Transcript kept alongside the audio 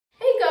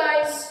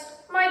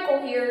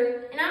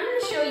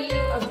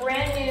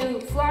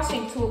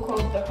flossing tool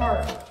called the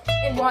Harp,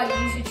 and why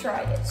you should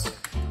try this.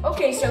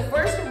 Okay, so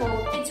first of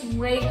all, it's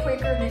way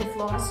quicker than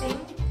flossing,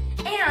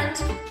 and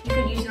you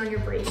can use it on your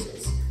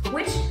braces,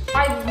 which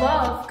I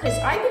love because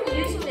I've been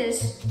using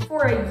this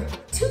for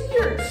 2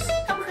 years.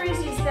 How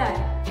crazy is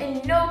that?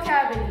 And no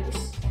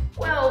cavities.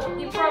 Well,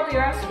 you probably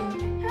are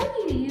asking, how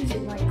do you use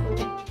it, Michael?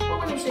 Well,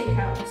 let me show you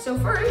how. So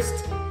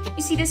first,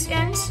 you see this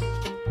end?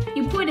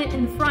 You put it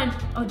in front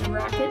of the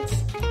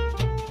brackets,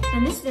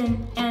 and this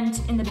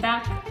end in the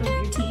back of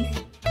your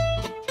teeth,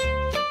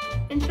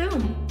 and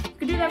boom.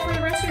 You can do that for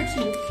the rest of your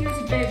teeth. Here's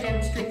a better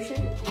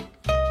demonstration.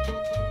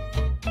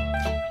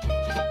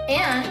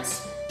 And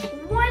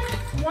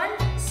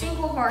one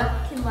single harp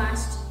can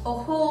last a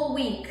whole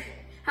week.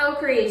 How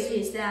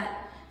crazy is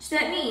that? So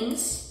that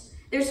means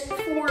there's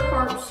 4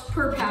 harps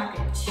per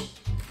package.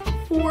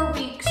 4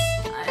 weeks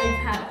I've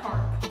had a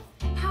harp.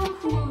 How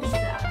cool is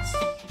that?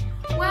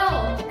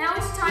 Well, now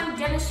it's time to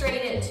demonstrate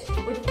it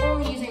with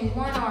only using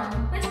one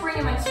arm. Let's bring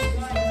in my sister.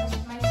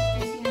 My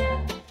sister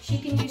Sina. She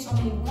can use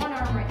only one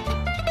arm right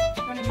now.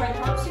 You want to try the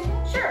harp,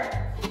 Sina? Sure.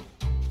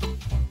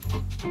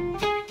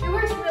 It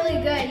works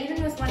really good,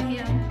 even with one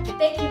hand.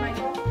 Thank you,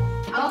 Michael.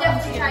 I'll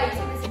definitely try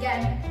using this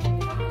again.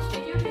 I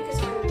do because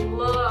I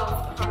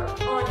love the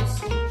harp,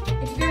 honestly.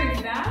 It's very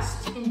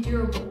fast and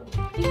durable.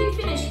 You can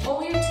finish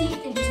all your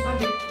teeth in just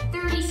under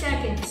 30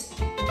 seconds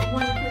with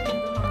one click of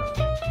the harp.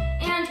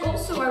 And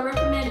also, I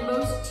recommend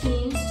most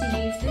teens to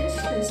use this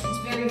because it's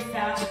very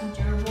fast and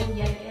durable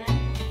yet again.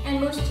 And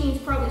most teens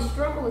probably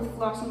struggle with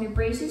flossing their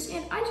braces,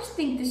 and I just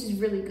think this is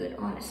really good,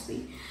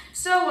 honestly.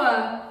 So,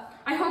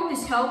 I hope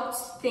this helped.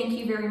 Thank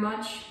you very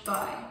much.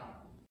 Bye.